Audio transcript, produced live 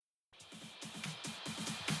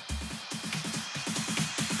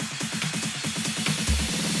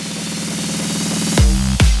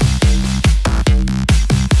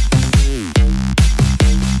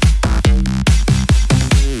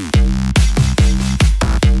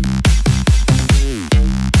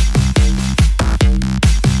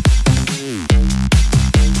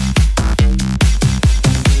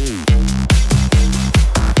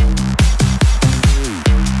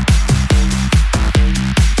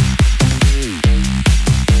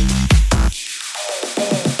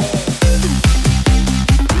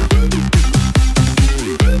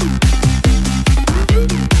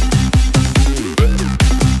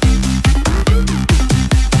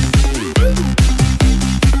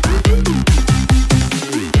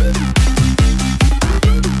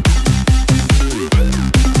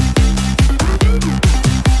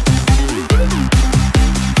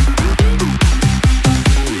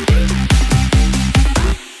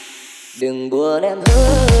đừng buồn em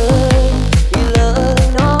hơn vì lỡ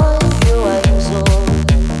nói yêu anh rồi,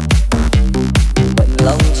 bận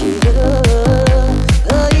lòng chỉ đưa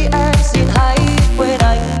hỡi em xin hãy quên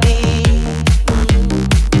anh đi,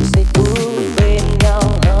 giây phút bên nhau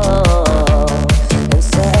em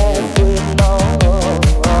sẽ quên mau,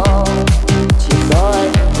 chỉ có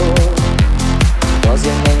anh thôi, có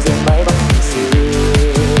riêng anh dừng máy bắc xưa,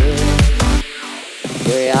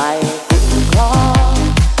 người ai cũng có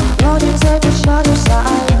những giây phút cho điều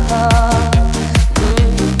sai hơn,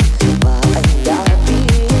 và anh đã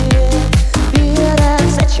biết em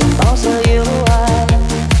sẽ chẳng bao giờ yêu anh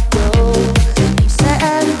đâu, anh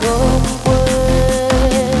sẽ không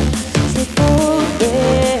quên giây phút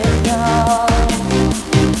bên nhau,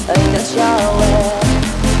 anh đã trao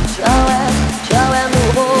em nụ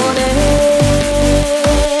hôn ấy,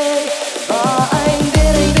 và anh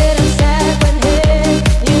biết em sẽ quên hết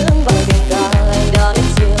những bài tình ca anh đã viết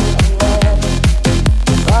riêng em,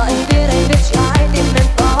 và anh biết trái tim em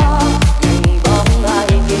có hình bóng ai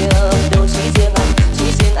kia đâu, chỉ riêng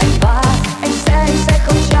anh và anh sẽ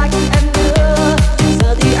không trách em nữa, giờ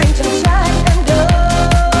thì anh chẳng trách em đâu,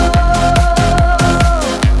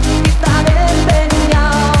 khi ta đến bên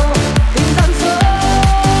nhau tình gian dối,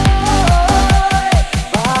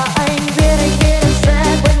 và anh biết em sẽ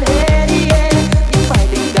quên hết những bài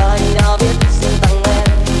tình ca anh đã viết riêng tặng em,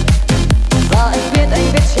 và anh biết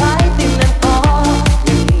trái tim em có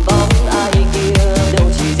hình bóng ai kia đâu,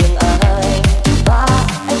 chỉ riêng anh và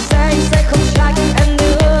anh sẽ không trách em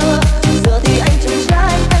nữa, giờ thì anh chẳng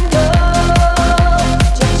trách em đâu,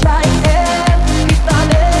 chẳng trách em khi ta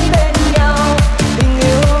đến bên nhau tình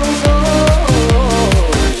yêu dối.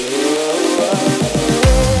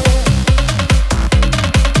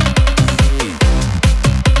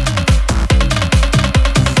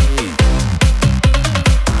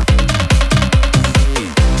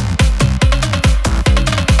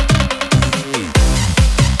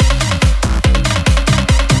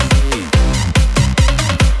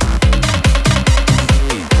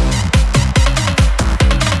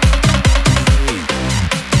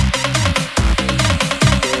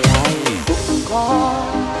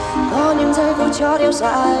 Có những giây phút cho điều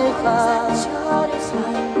dài và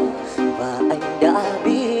anh đã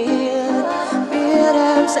biết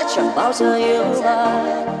em sẽ chẳng bao giờ yêu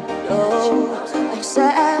anh đâu, anh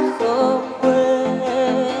sẽ không quên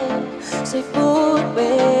giây phút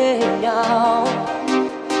bên nhau,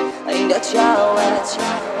 anh đã trao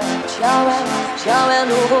em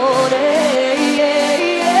nụ hôn ấy.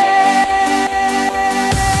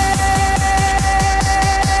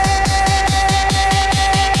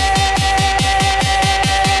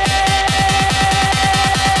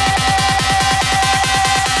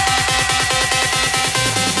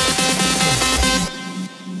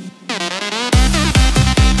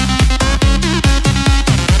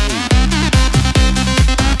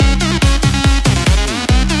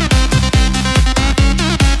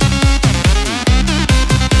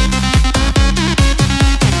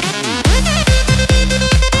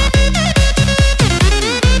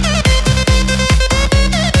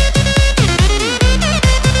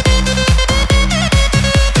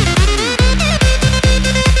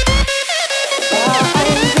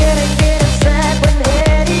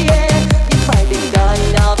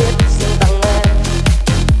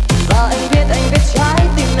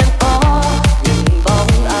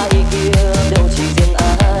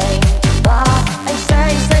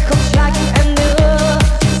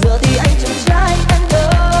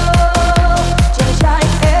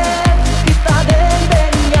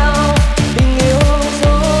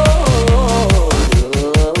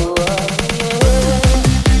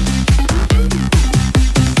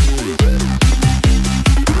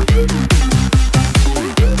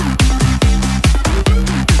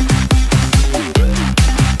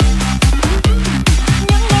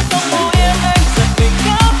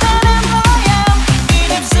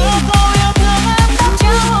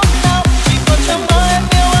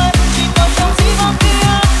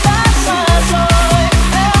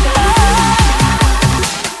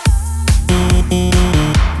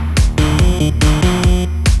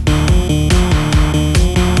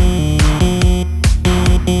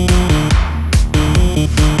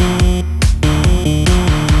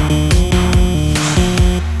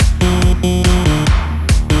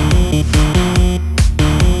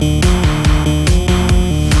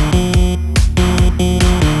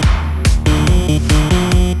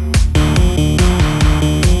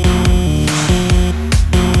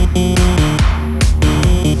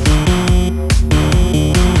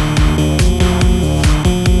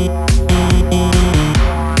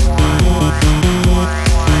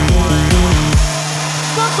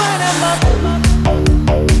 quên em mất.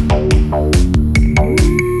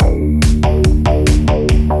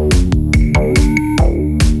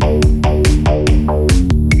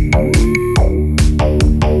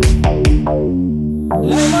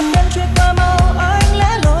 Lại một đêm trôi qua mau anh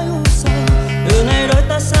lẽ loi u sầu. Từ ngày đôi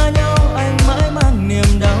ta xa nhau anh mãi mang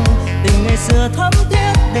niềm đau. Tình ngày xưa thắm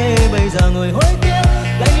thiết để bây giờ người hối tiếc.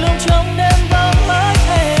 Lạnh lùng trong đêm vắng mãi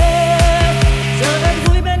em. Giờ em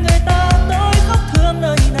vui bên người ta tôi khóc thương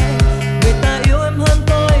nơi này. Người ta yêu em hơn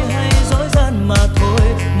tôi hay dối gian mà thôi.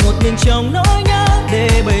 Một mình trong nỗi nhớ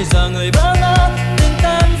để bây giờ người bỡ ngỡ. Tình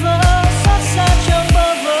tan vỡ xót xa trong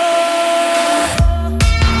bơ vơ.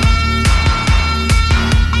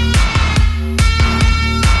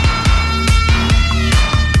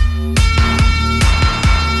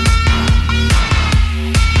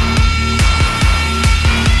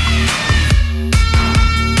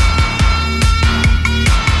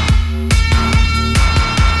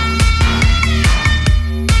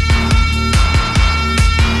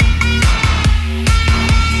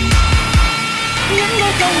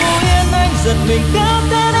 Giật mình kéo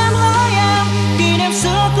tên em hỡi em. Kỷ niệm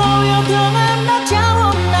xưa câu yêu thương em đã trao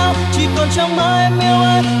hôm nào. Chỉ còn trong mơ em yêu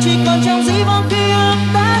anh, chỉ còn trong dĩ vãng ký ức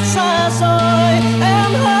đã xa rồi.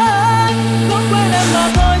 Em hỡi, không quên em mà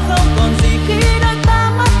thôi, không còn gì khi đôi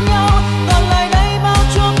ta mất nhau. Còn lại đây bao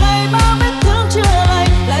chuông ngày bao vết thương chưa lành.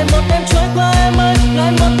 Lại một đêm trôi qua em ơi,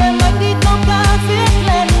 lại một đêm anh đi câu ca viết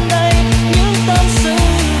lên đây những tâm sự.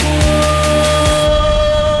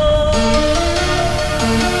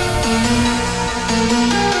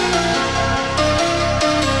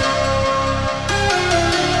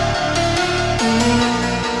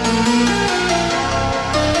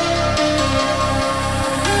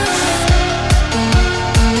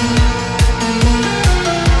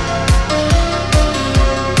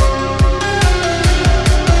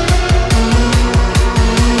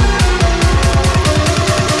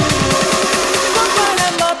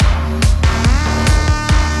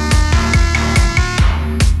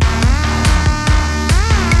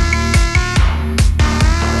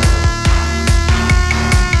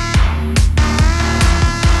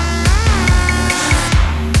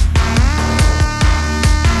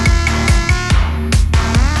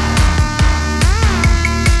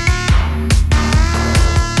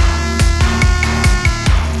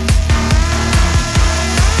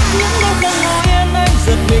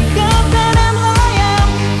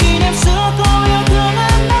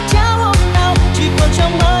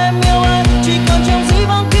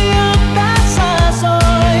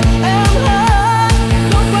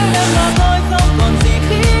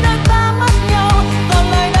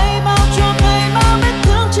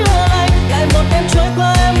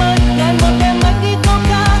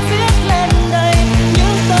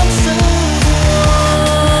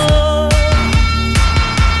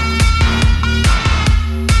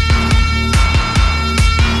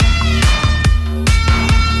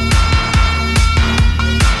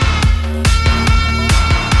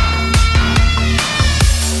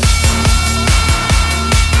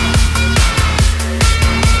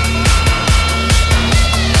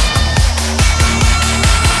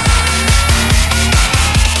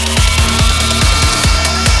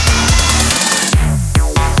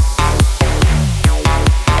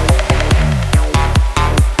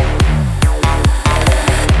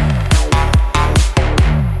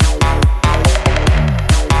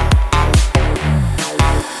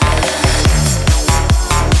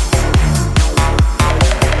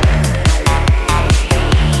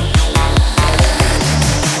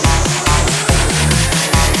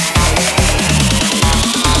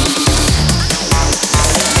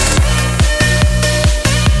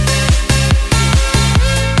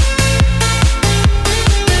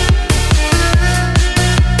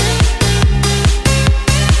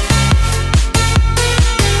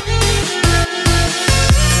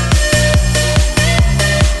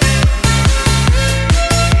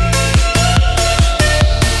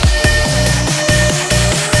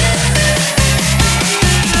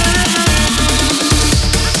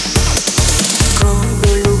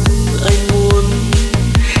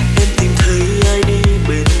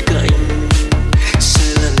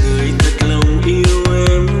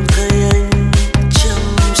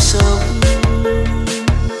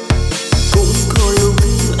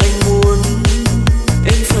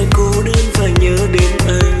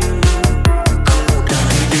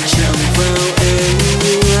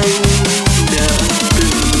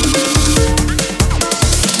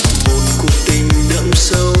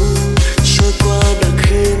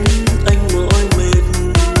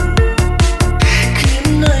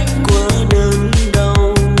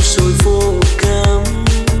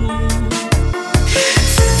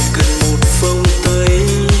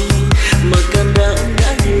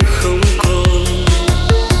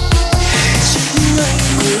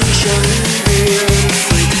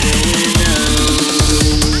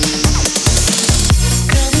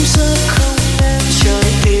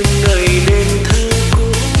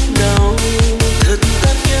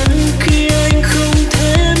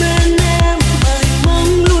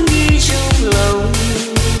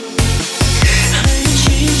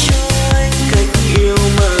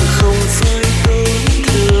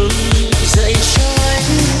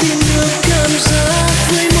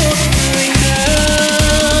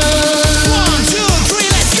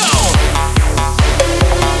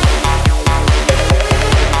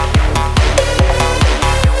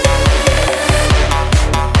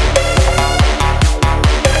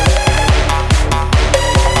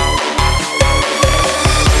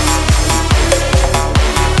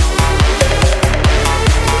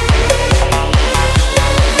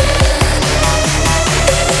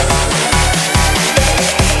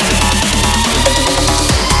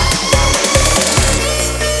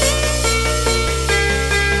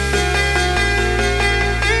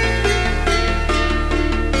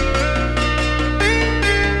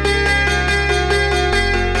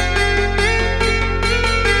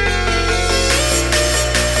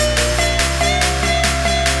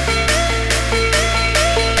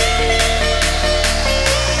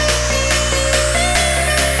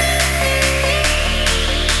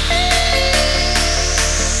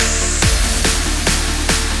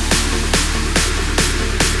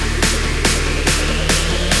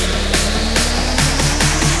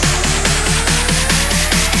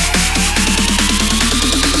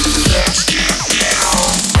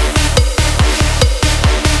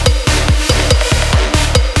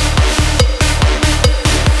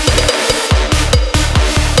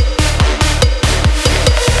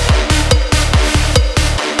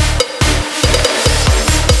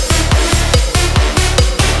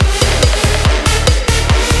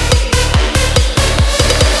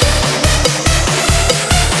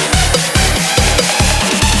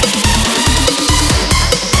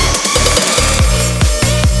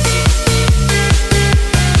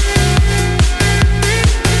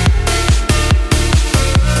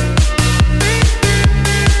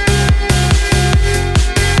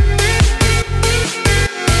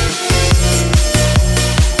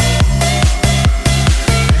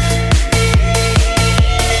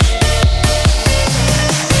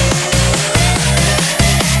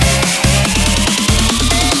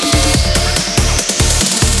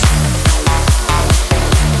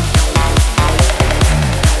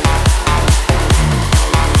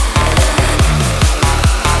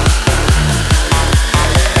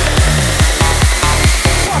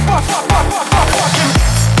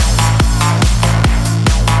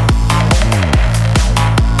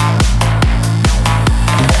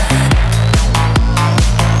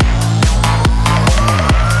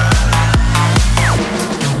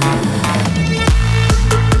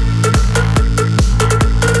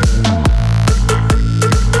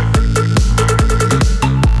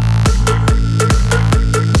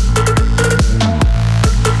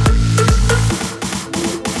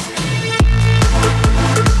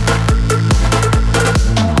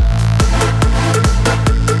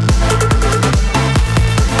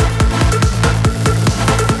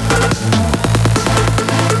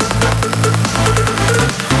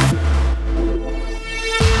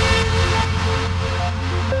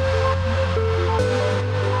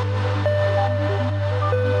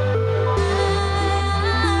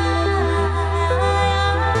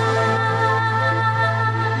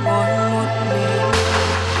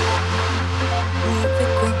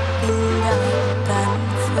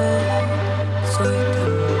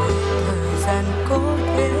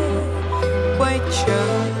 trở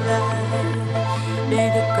lại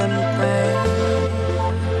để được gần tay,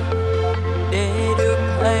 để được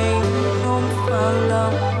anh ôm vào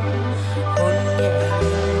lòng, hôn nhẹ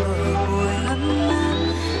lên đôi môi ấm áp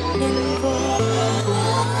đến vô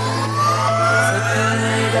cùng. Giờ tôi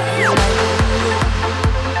đã lạnh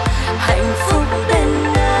hạnh phúc bên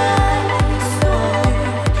ai rồi,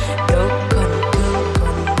 đâu còn thương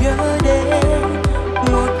còn nhớ đến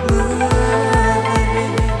một người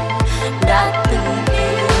đã từng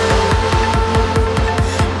yêu,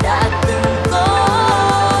 đã từng có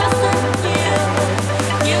rất nhiều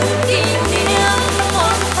những kỷ niệm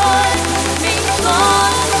một thôi mình có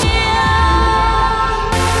nhau.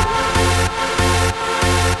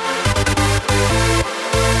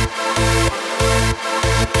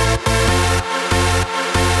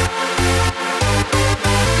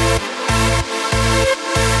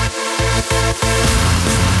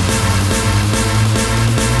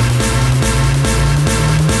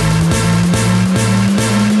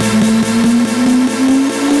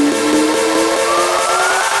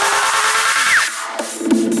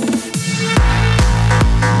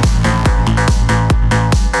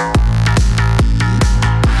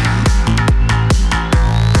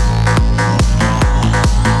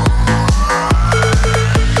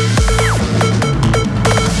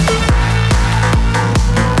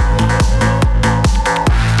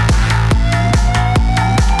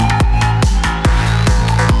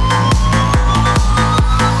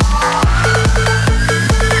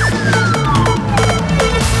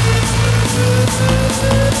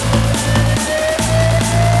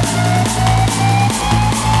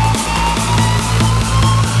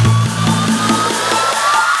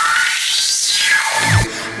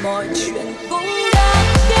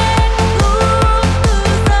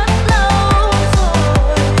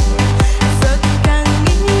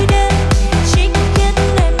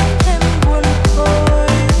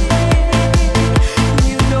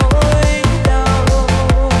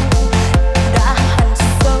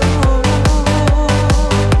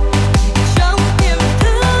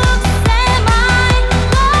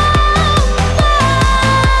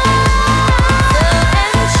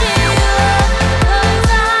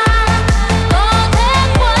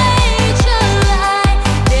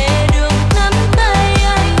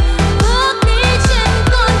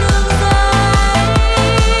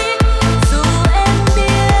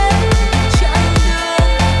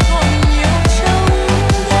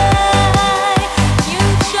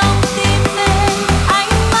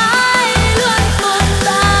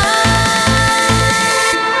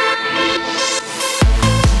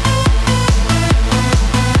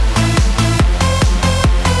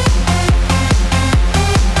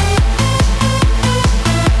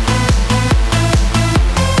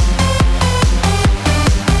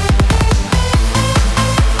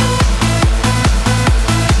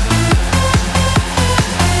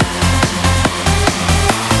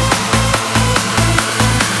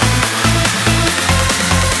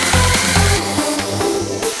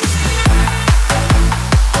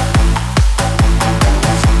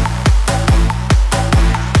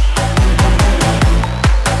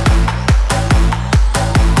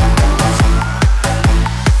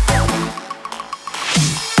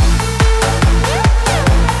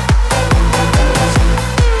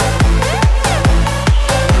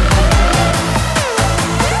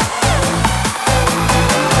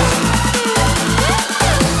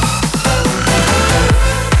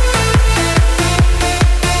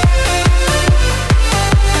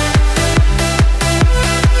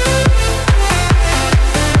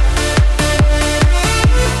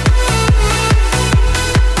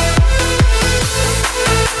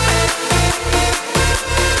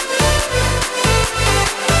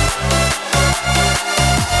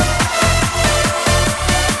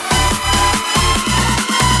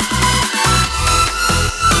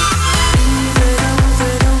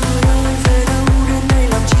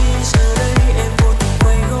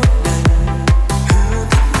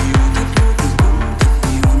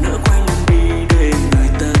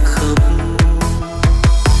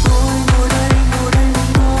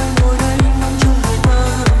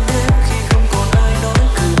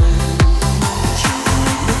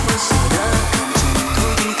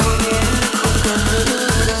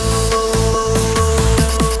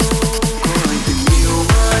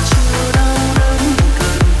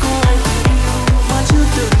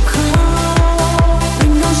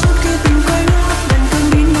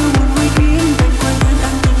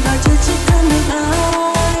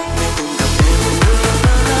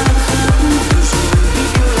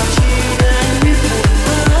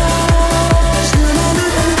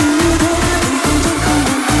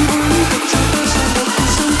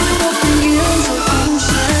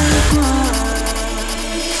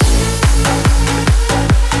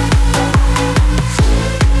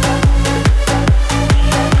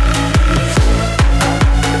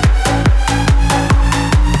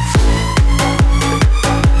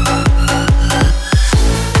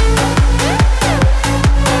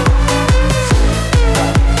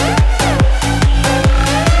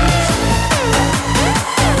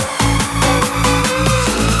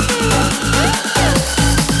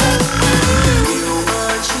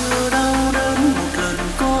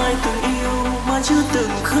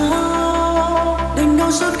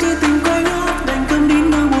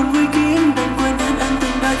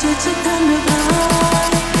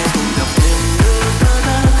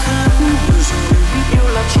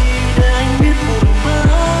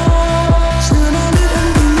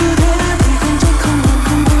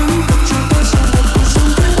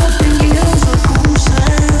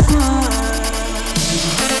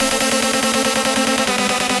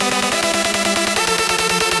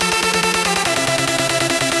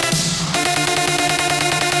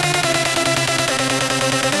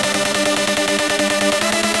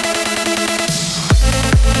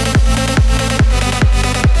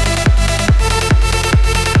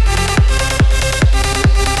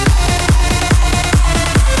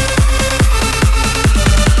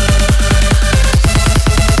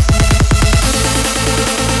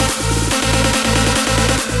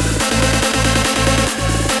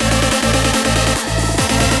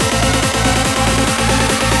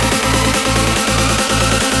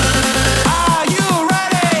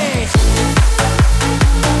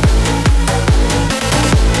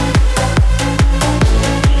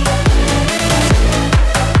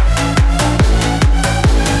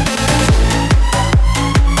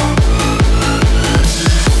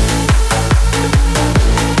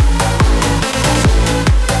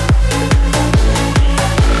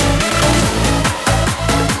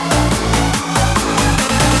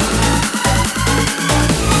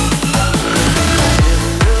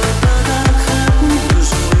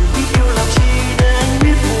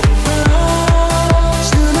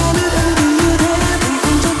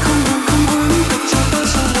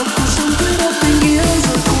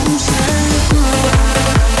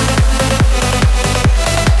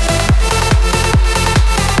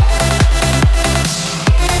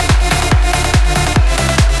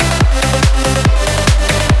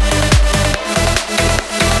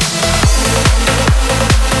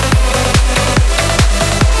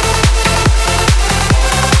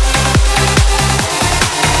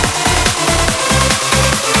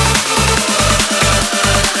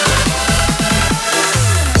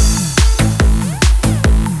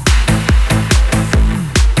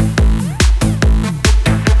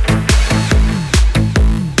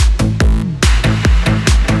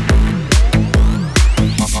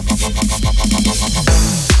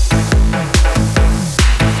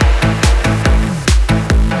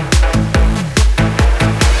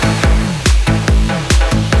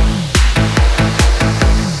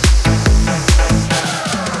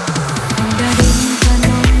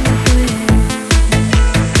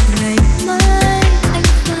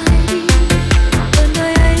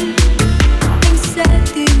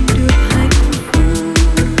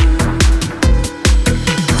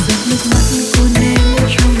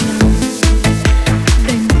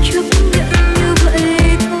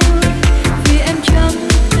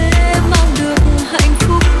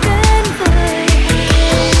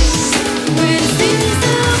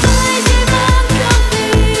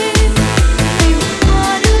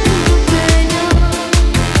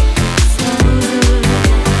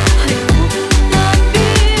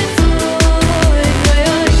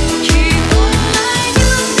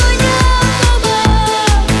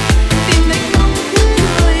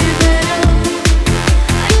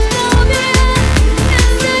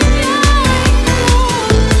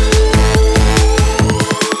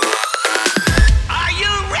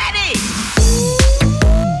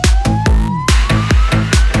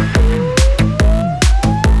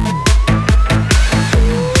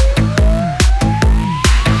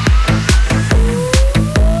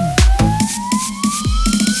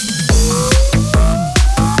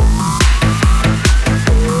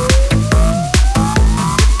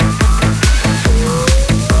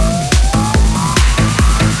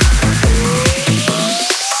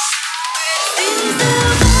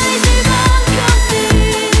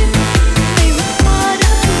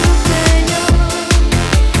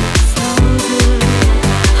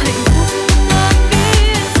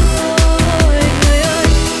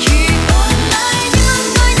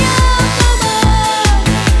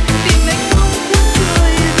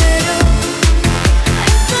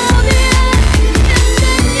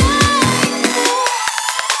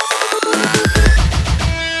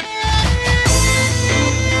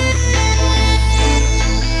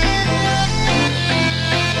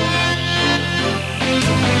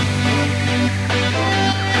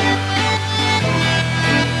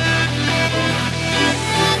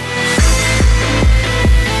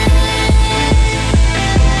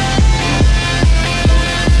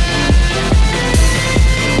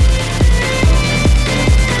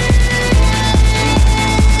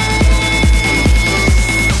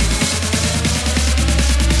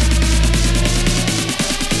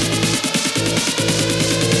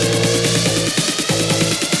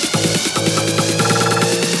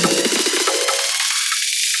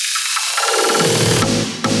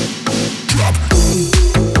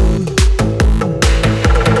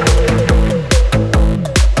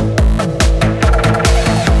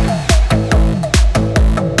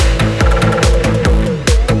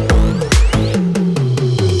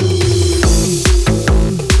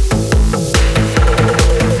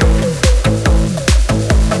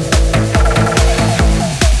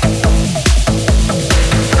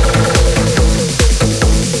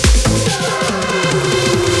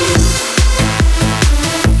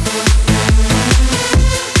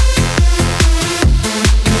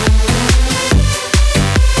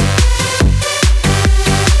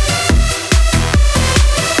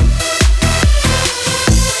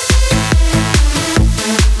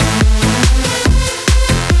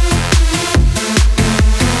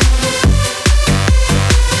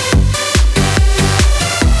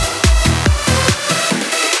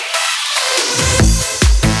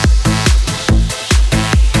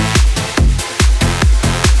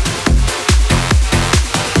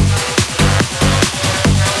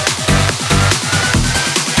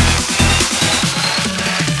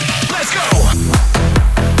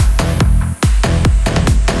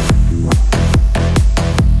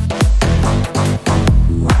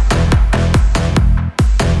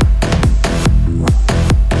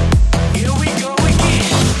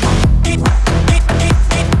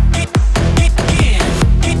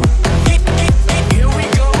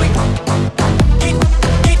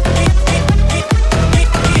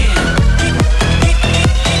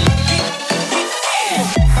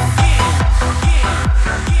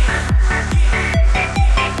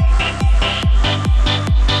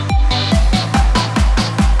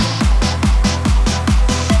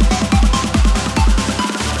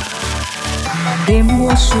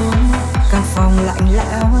 buông xuống căn phòng lạnh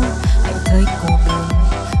lẽo. Anh thấy cô đơn,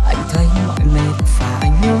 anh thấy mọi mệt và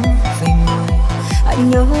anh nhớ về người. Anh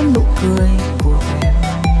nhớ nụ cười của em,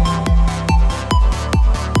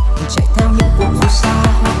 chạy theo những cuộc du xa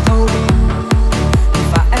hoặc thâu đêm,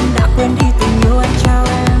 và em đã quên đi tình yêu anh trao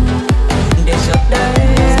em. Để giờ đây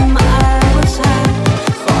em mãi bước xa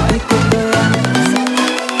khỏi cuộc đời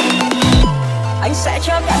anh sẽ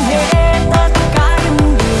chấp nhận hết tất cả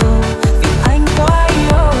những điều vì anh quá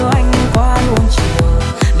yêu, anh quá nuông chiều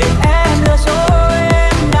để em lừa dối,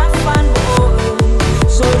 em đã phản bội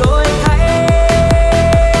rồi đổi thay.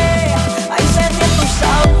 Anh sẽ tiếp tục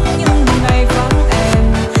sống những ngày vắng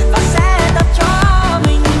em và sẽ tập cho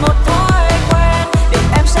mình một thói quen để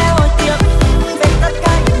em sẽ hồi tiếc về tất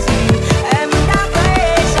cả những gì em đã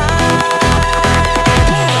gây ra.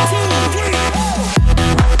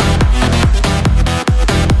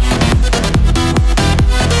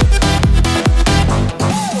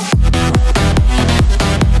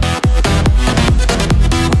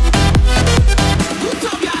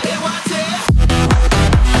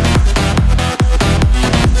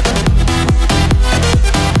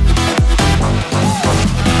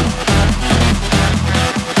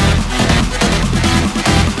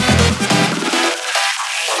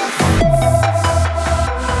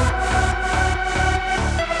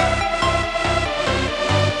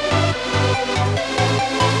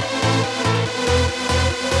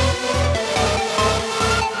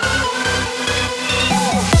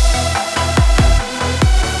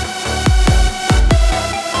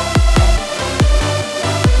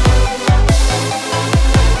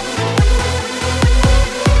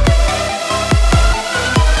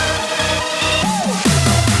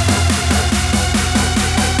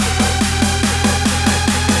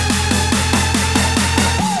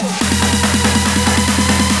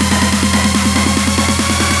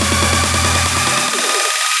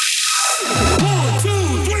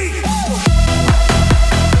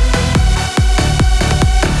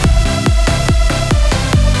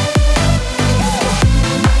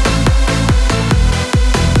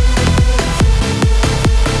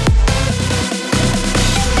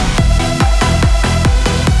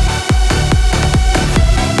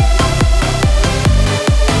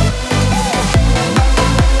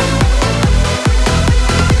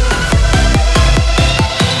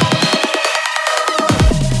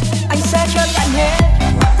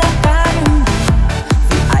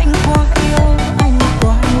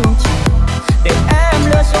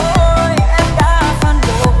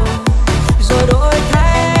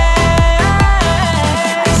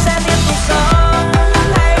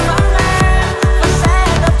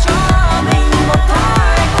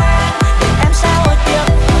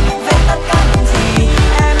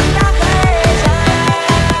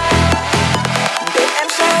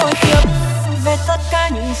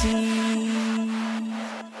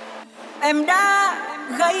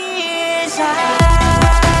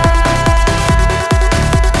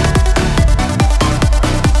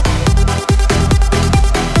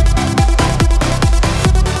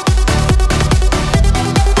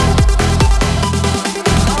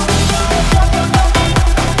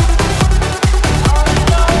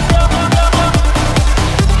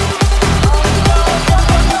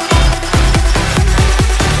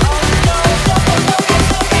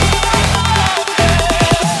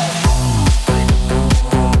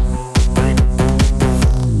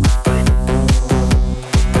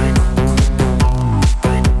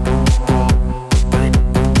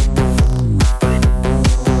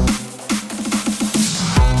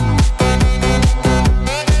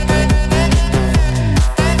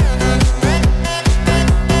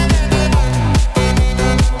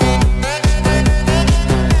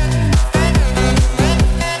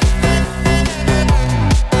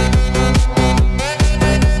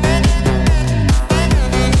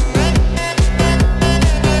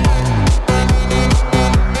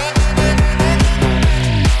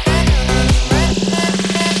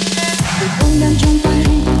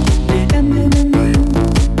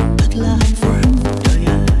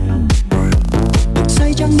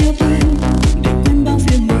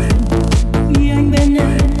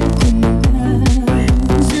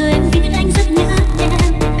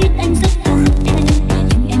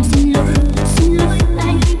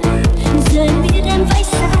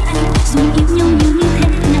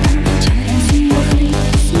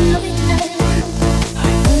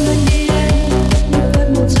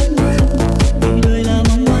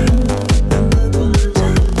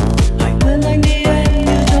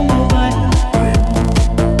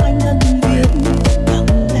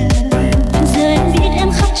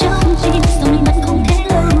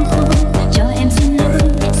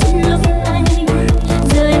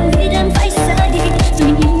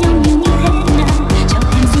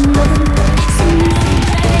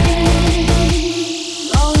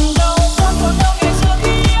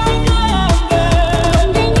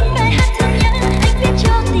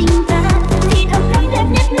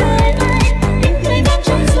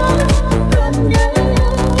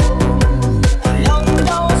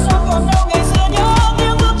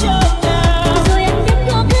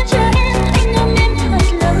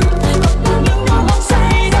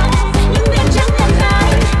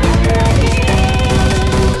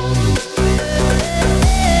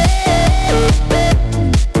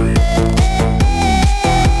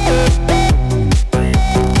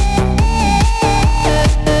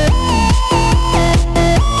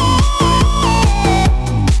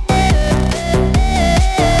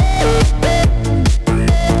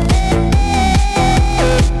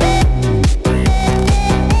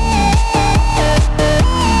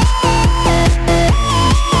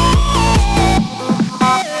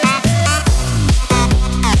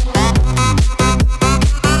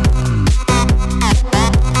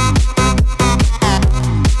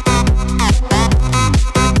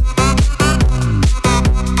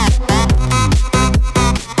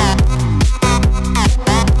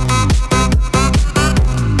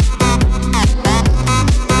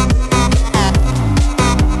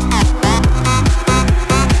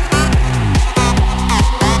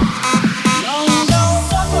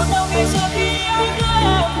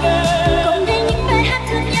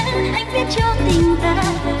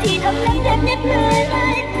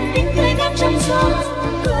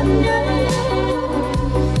 gần nhau.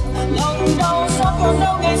 Lòng đau xót còn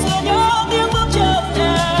đâu ngày xưa nhớ tiếng bước chân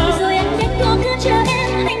em. Rồi anh đến cô cứ chờ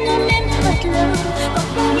em, anh ôm em thật lâu. Còn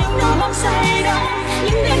bao nhiêu nỗi băng say đó,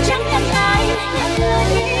 những đêm chẳng cần ai nhắc lời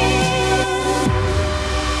yêu.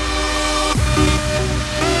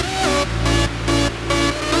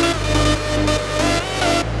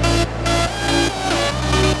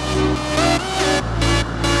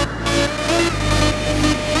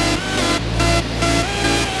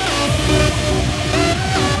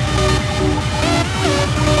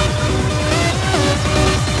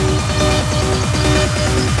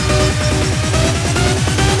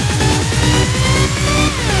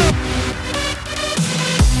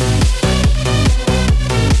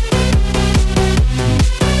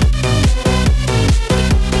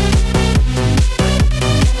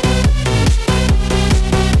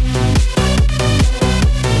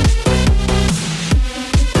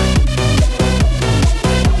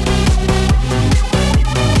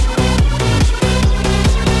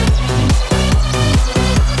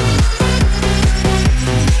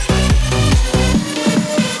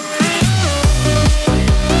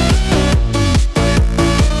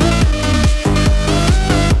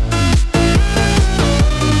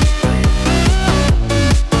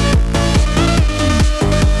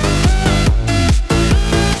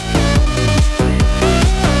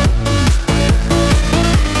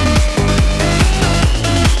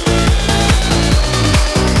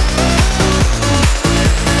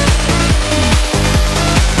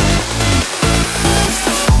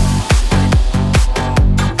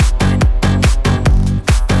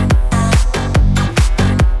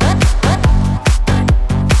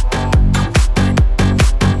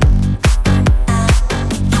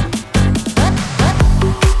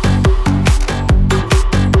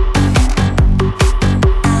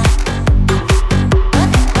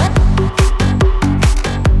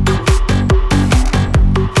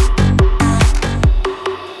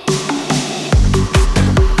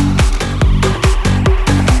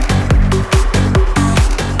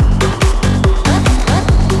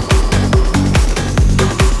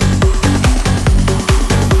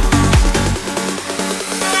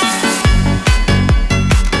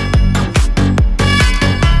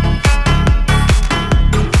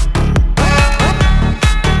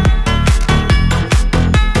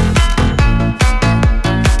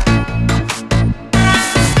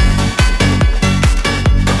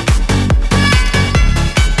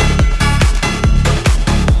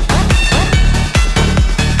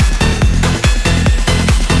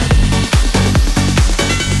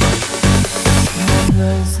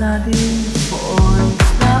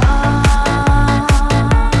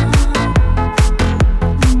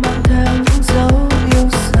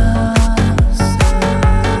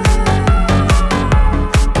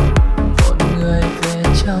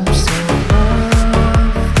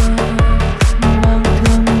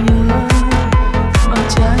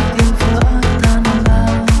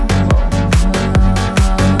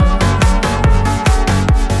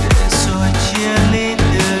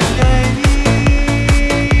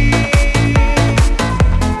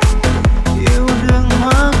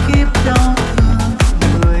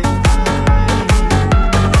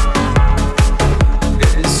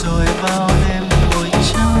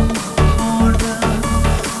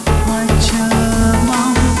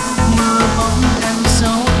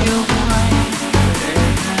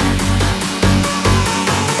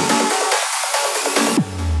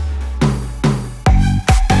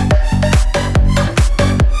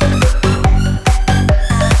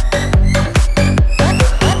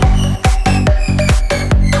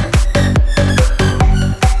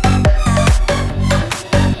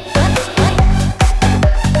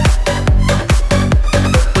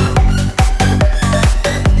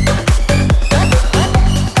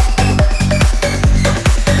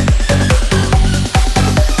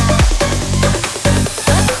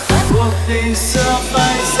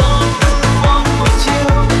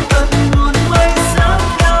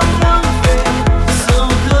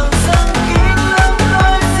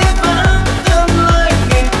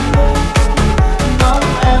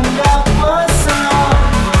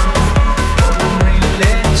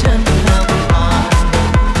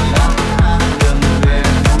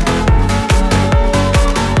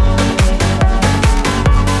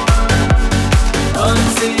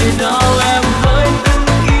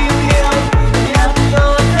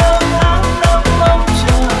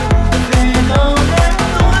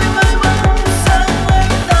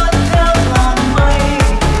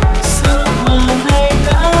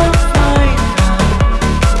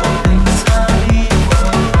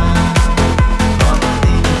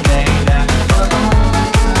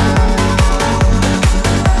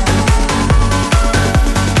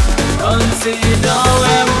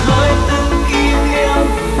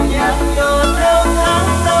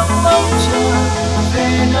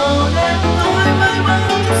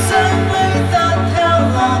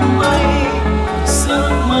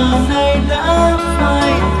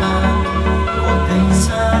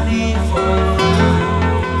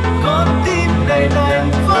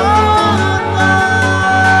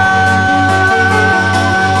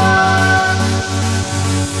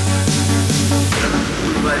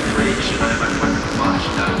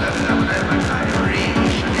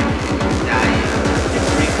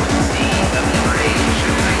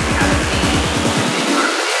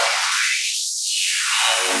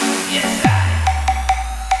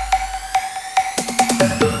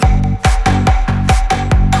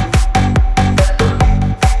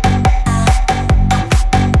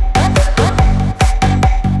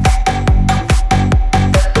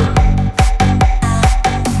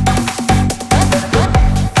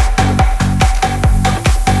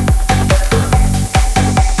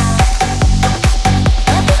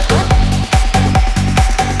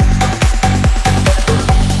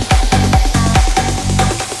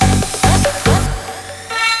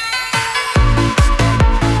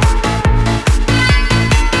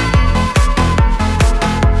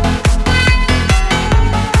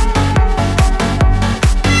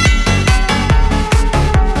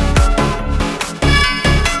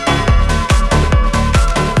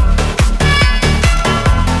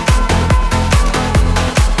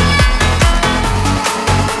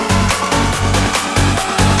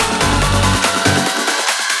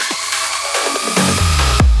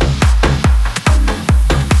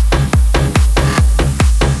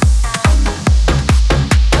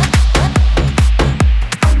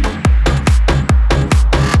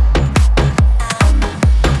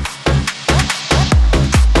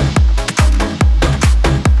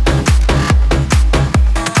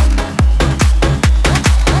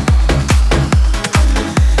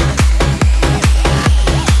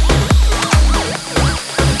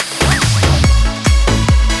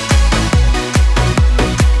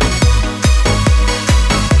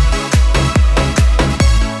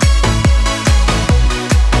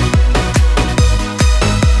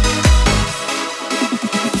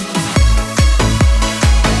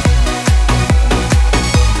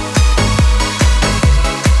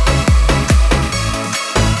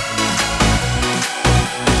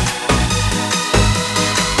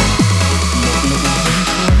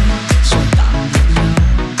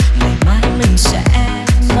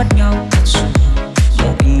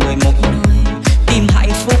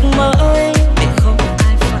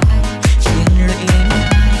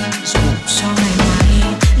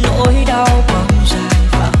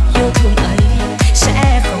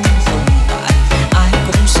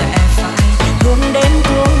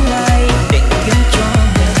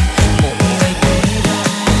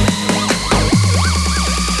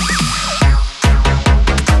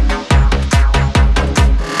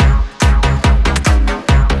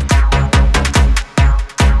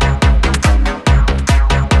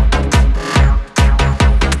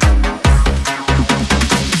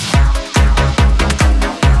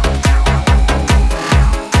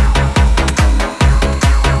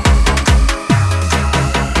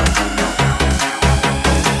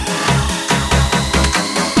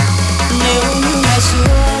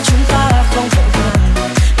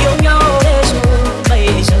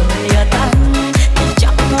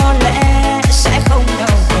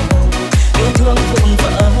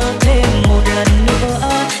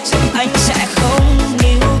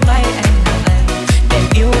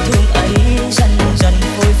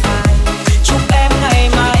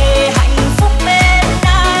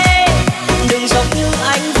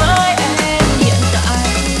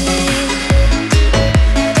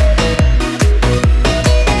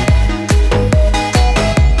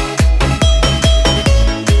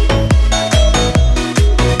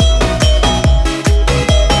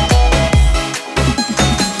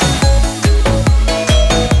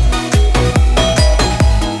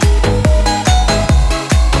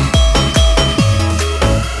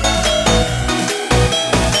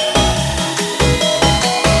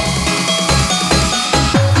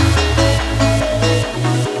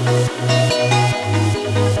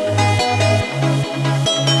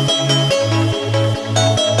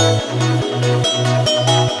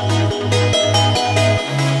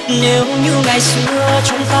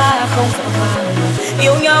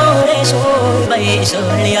 nhau để rồi bây giờ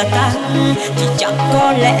lìa tan thì chắc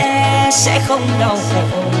có lẽ sẽ không đau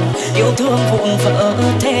khổ. Yêu thương vụn vỡ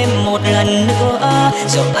thêm một lần nữa,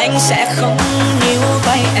 giờ anh sẽ không níu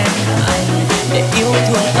tay em lại để yêu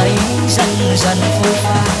thương ấy dần dần phôi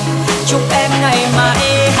phai. Chúc em ngày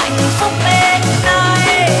mai hạnh phúc bên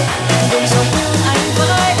ai, đừng giống anh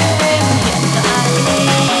với em hiện tại.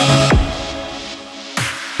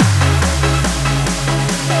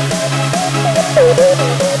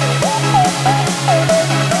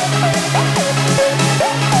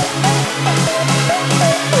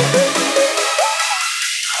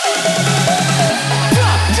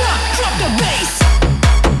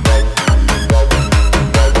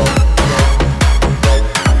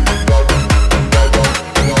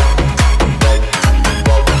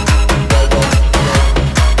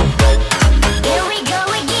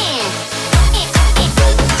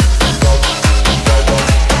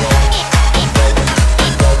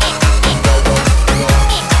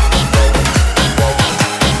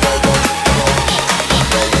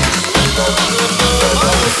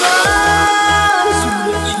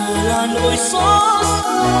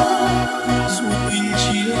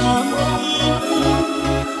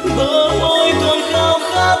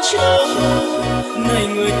 Này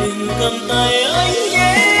người tình cầm tay anh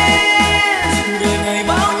nhé, dù đời này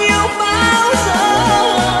bao nhiêu bao giờ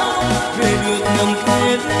về được nằm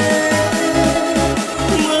kề bên,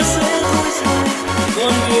 mưa sẽ thôi rồi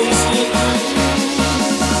con đường xưa anh.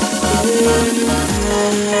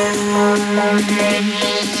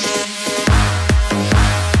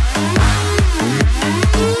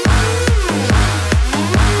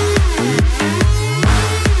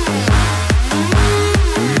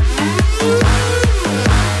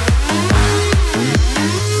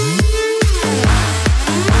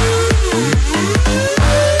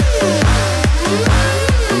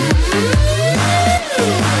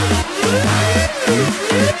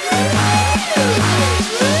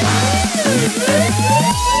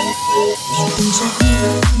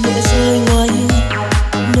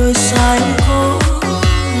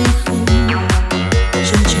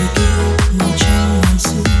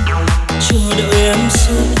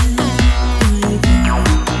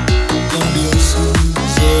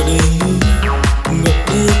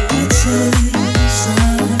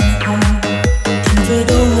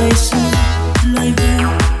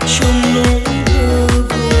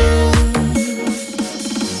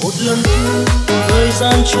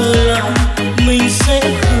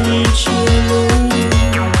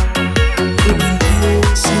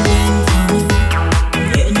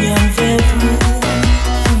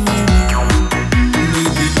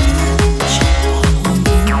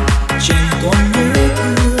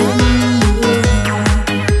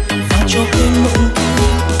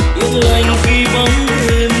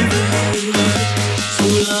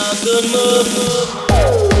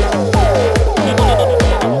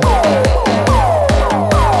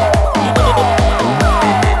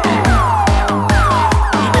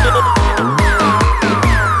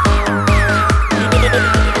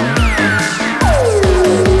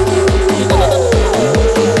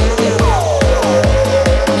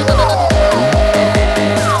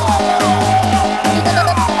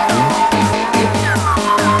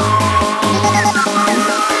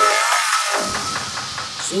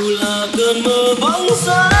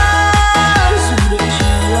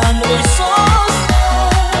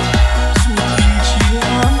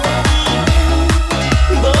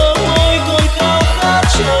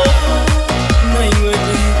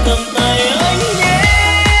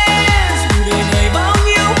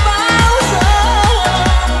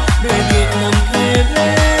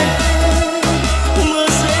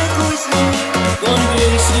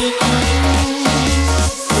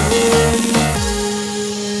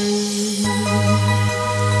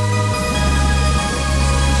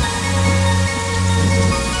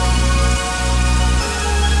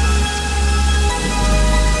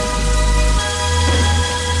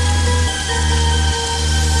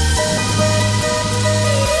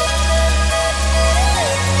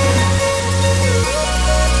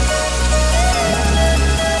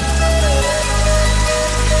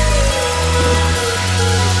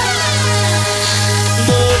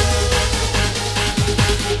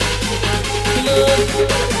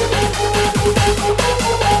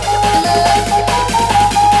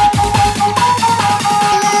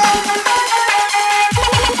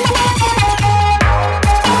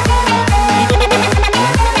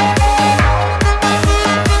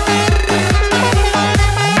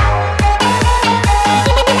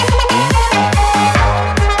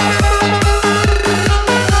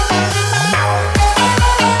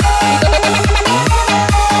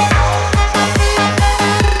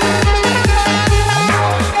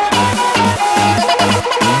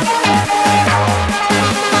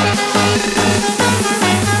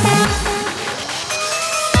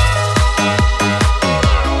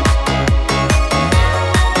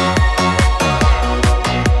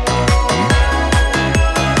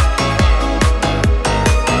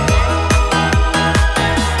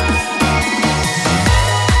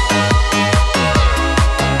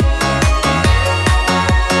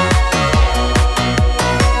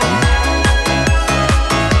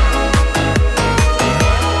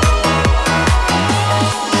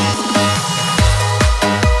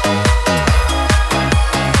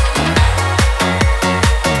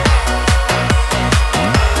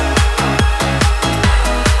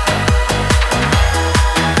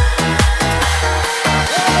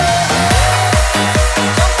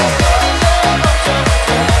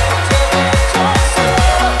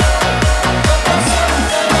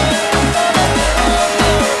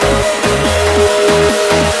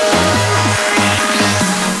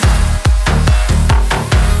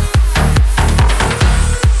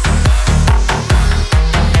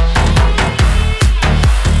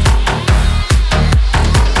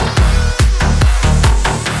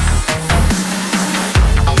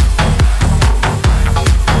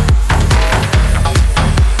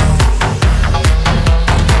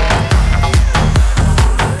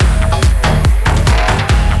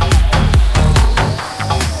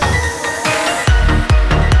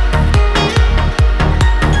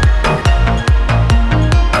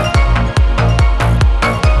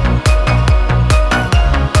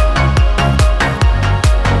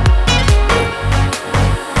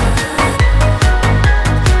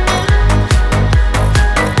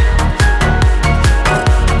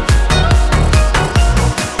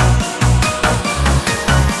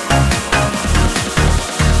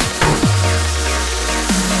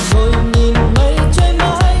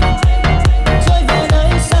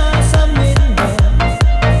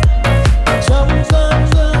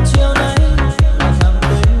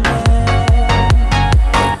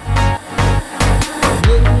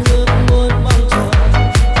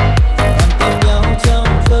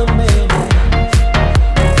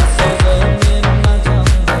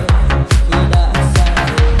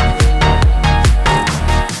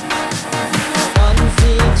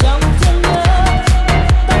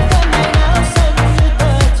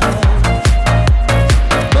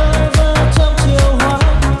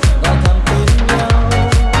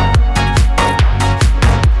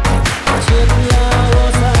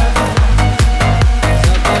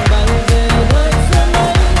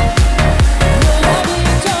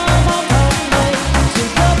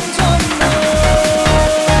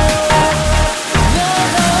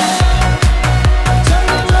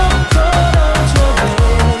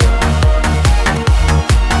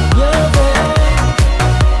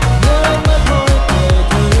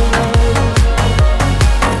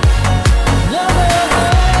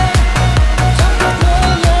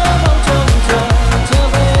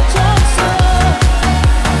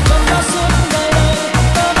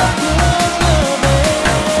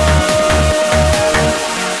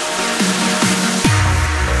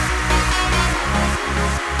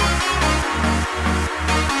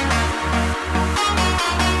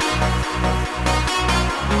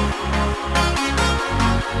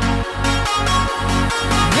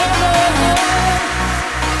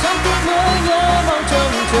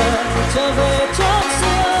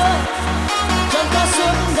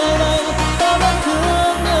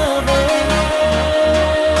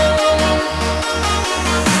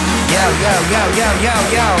 Yo, yo, yo, yo,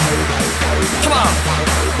 yo. Come on,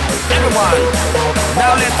 everyone.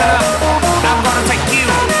 Now listen up. I'm gonna take you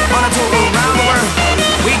on a tour around the world.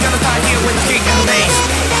 We're gonna start here with the kick and the bass.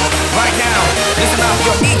 Right now, listen up,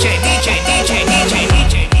 yo, DJ, DJ, DJ, DJ,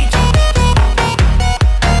 DJ, DJ.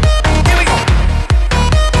 Here we go.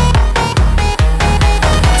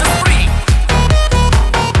 Just breathe.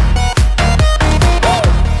 Woo.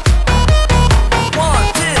 1,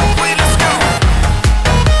 2, 3, let's go.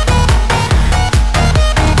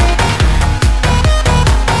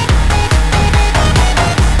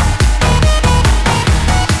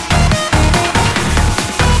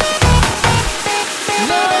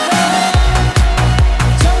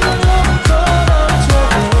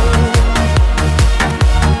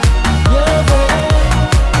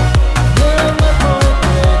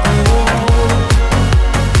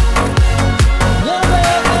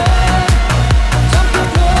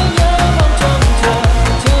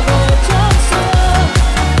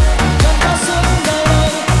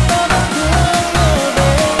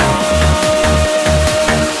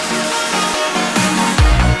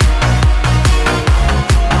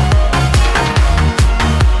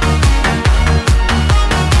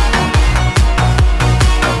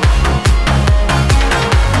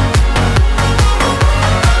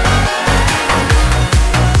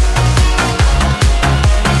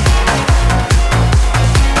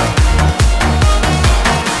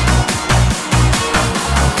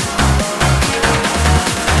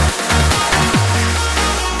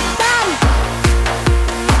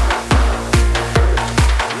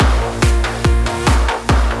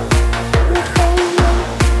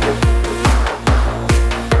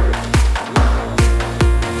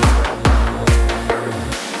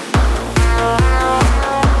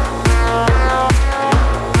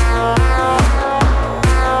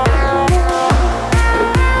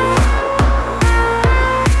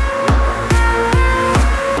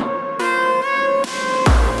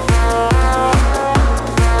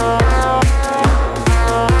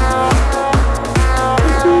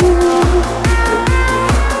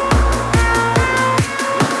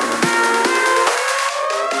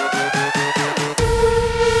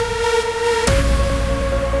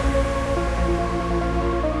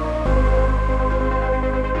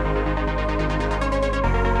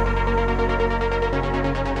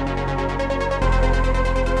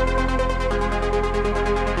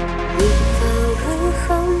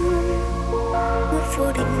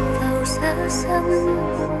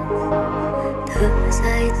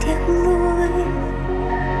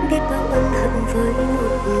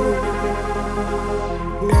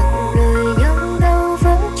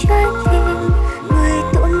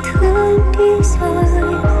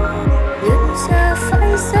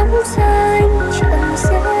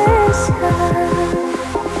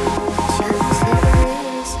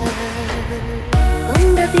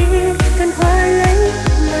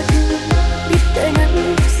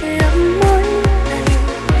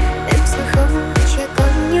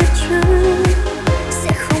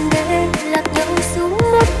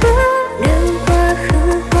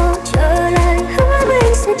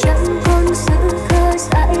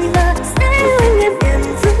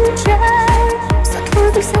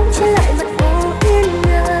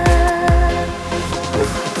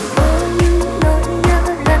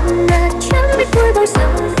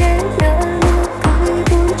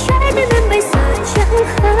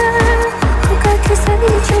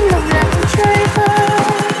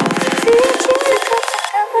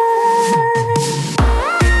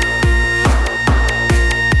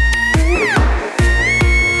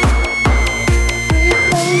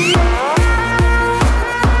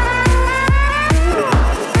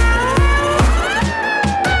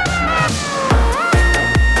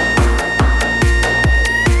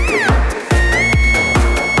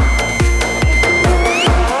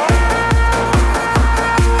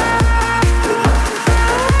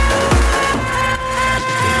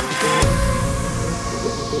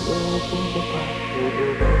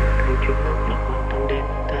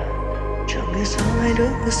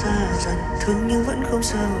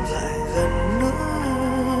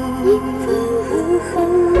 Nhìn vào hư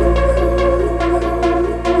không